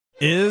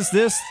Is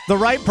this the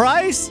right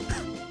price?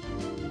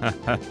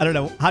 I don't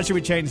know. How should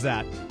we change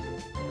that?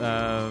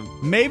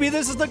 Maybe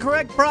this is the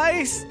correct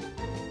price?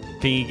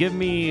 Can you give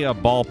me a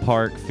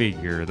ballpark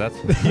figure? That's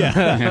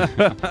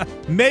Yeah.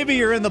 Maybe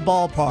you're in the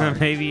ballpark.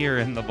 Maybe you're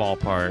in the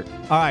ballpark.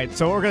 All right,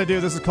 so what we're going to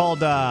do, this is called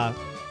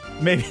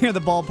Maybe You're in the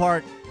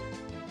Ballpark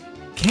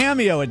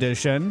Cameo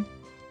Edition.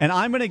 And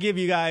I'm going to give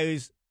you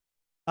guys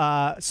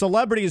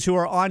celebrities who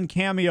are on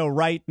Cameo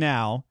right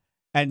now,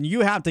 and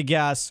you have to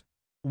guess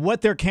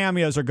what their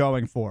cameos are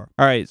going for.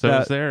 All right,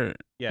 So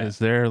is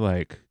there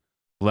like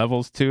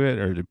levels to it,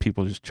 or do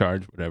people just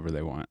charge whatever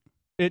they want?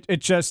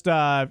 It just,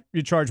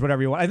 you charge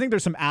whatever you want. I think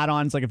there's some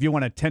add-ons, like if you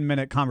want a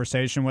 10-minute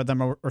conversation with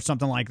them or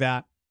something like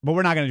that. But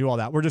we're not going to do all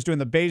that. We're just doing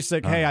the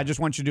basic, hey, I just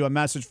want you to do a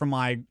message from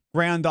my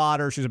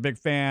granddaughter. She's a big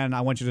fan. I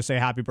want you to say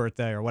happy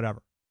birthday or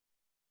whatever.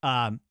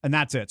 And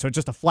that's it. So it's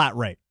just a flat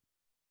rate.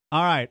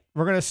 All right.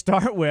 We're going to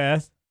start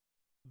with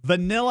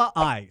Vanilla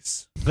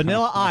Ice.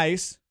 Vanilla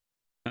Ice,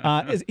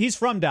 he's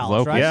from Dallas,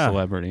 Local right?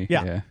 celebrity.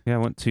 Yeah. Yeah, I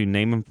went to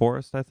Naaman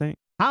Forest, I think.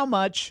 How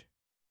much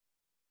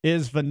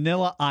is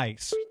Vanilla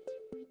Ice?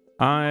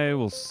 I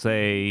will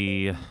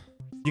say...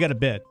 You got to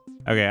bid.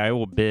 Okay, I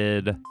will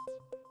bid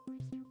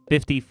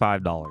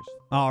 $55.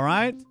 All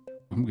right.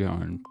 I'm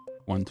going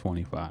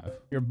 125.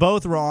 You're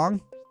both wrong.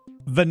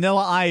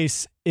 Vanilla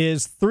Ice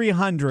is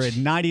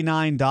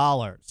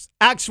 $399.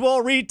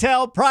 Actual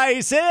retail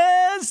price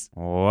is...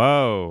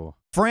 Whoa.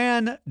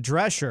 Fran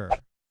Drescher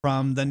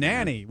from The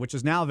Nanny, which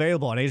is now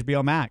available on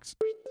HBO Max.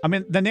 I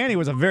mean, The Nanny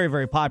was a very,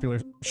 very popular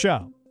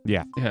show.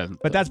 Yeah.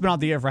 But that's been on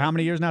the air for how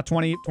many years now?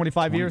 20,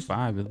 25 years?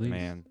 25 at least.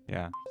 Man,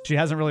 yeah. She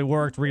hasn't really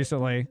worked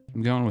recently.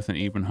 I'm going with an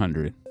even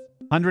 100.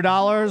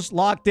 $100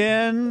 locked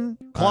in.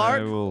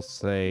 Clark? I will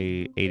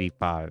say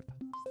 85.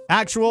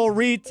 Actual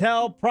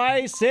retail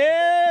price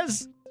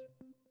is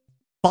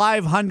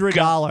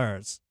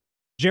 $500.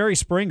 Jerry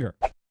Springer.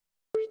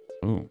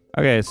 Ooh.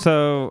 Okay,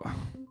 so...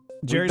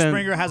 Jerry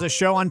Springer has a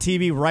show on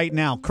TV right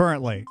now,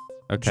 currently.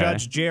 Okay.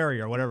 Judge Jerry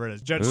or whatever it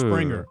is. Judge Ooh,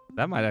 Springer.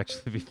 That might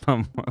actually be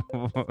fun.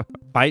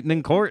 Fighting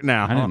in court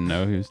now. I didn't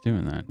know he was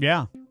doing that.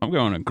 Yeah. I'm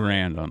going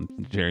 $1,000 on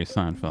Jerry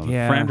Seinfeld.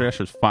 Yeah. Fran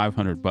Drescher's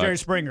 $500. Jerry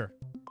Springer.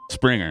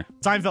 Springer.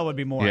 Seinfeld would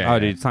be more. Yeah. Oh,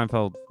 dude,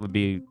 Seinfeld would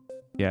be,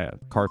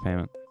 car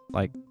payment.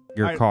 Like,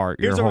 your All right, car,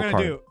 your here's whole what we're car.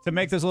 going to do. To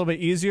make this a little bit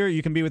easier,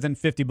 you can be within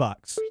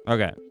 $50.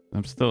 Okay.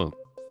 I'm still...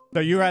 So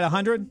you're at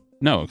 100?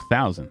 No,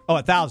 1,000. Oh,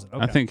 1,000.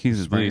 Okay. I think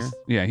he's at Springer? least...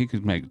 Yeah, he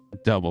could make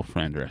double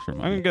Fran Drescher I'm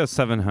money. going to go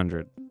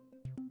 700.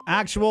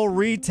 Actual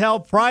retail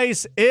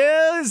price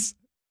is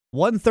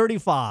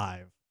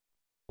 $135.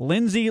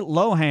 Lindsay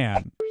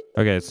Lohan.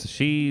 Okay, so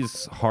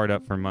she's hard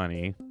up for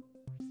money.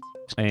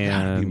 Gotta be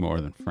And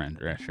more than Fran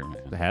Drescher,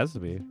 it man. has to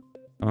be.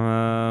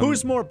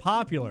 Who's more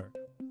popular,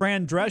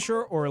 Fran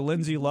Drescher or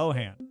Lindsay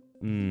Lohan?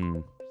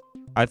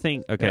 I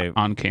think, okay. Yeah,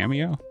 on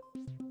Cameo?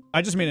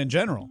 I just mean in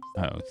general.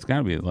 Oh, it's got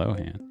to be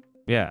Lohan.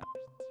 Yeah.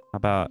 How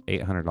about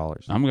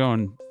 $800? I'm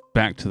going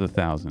back to the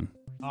 1,000.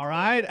 All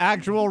right.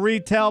 Actual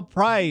retail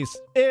price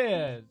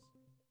is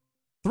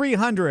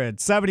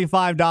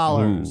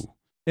 $375. Ooh.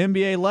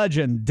 NBA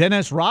legend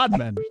Dennis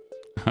Rodman.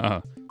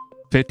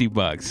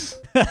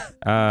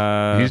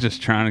 $50. He's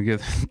just trying to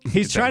get.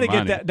 He's trying to get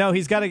money. that. No,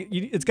 he's got to.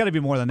 It's got to be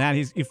more than that.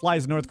 He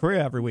flies to North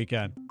Korea every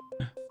weekend.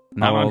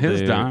 Not on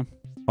his do- dime.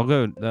 I'll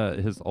go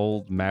his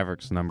old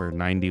Mavericks number,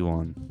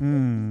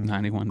 91.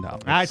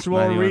 $91. Actual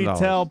 $91.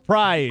 retail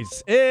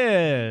price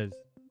is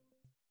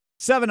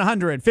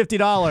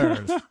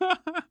 $750.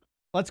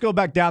 Let's go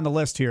back down the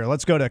list here.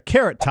 Let's go to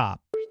Carrot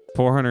Top.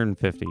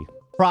 450.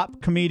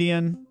 Prop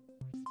comedian.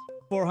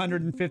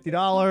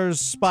 $450.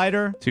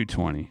 Spider.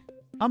 $220.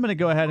 I'm going to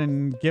go ahead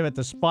and give it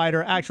the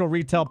Spider. Actual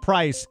retail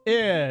price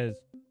is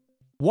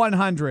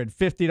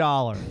 $150.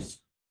 All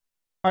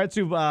right, let's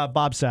do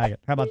Bob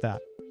Saget. How about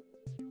that?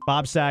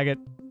 Bob Saget,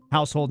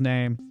 household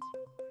name.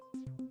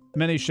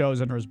 Many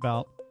shows under his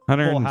belt.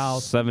 Full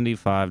House.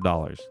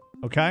 $175.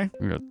 Okay?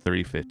 We go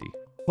 $350.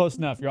 Close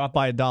enough. You're off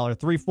by $1.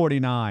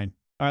 $349. All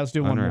right, let's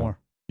do one Unreal. more.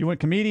 You want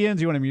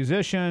comedians? You want a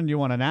musician? You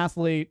want an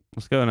athlete?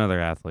 Let's go another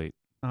athlete.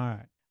 All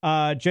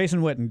right.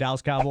 Jason Witten,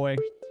 Dallas Cowboy.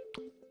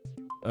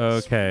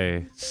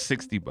 Okay.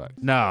 $60.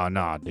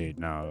 No, dude,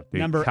 no.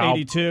 Dude, Number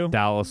 82.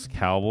 Dallas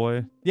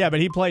Cowboy. Yeah, but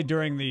he played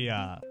during the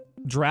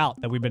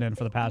drought that we've been in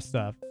for the past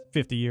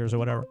 50 years or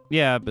whatever.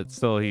 Yeah, but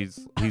still,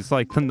 he's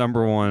like the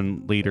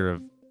 #1 leader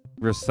of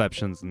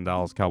receptions in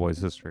Dallas Cowboys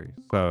history.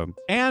 So.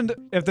 And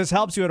if this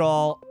helps you at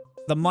all,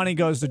 the money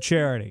goes to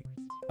charity.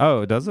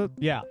 Oh, does it?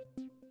 Yeah.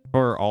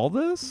 For all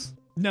this?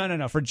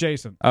 No, for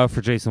Jason. Oh,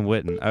 for Jason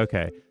Witten.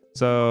 Okay.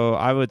 So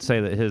I would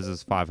say that his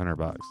is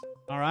 $500.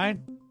 All right.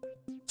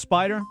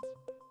 Spider?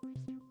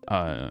 Did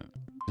I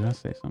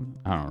say something?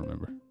 I don't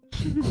remember.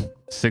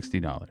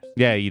 $60.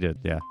 Yeah, you did.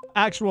 Yeah.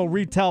 Actual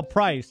retail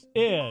price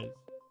is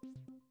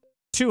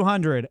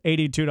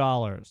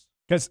 $282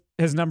 because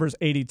his number's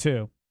 82.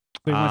 So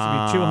he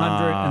wants to be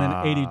 $200 and then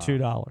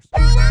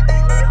 $82.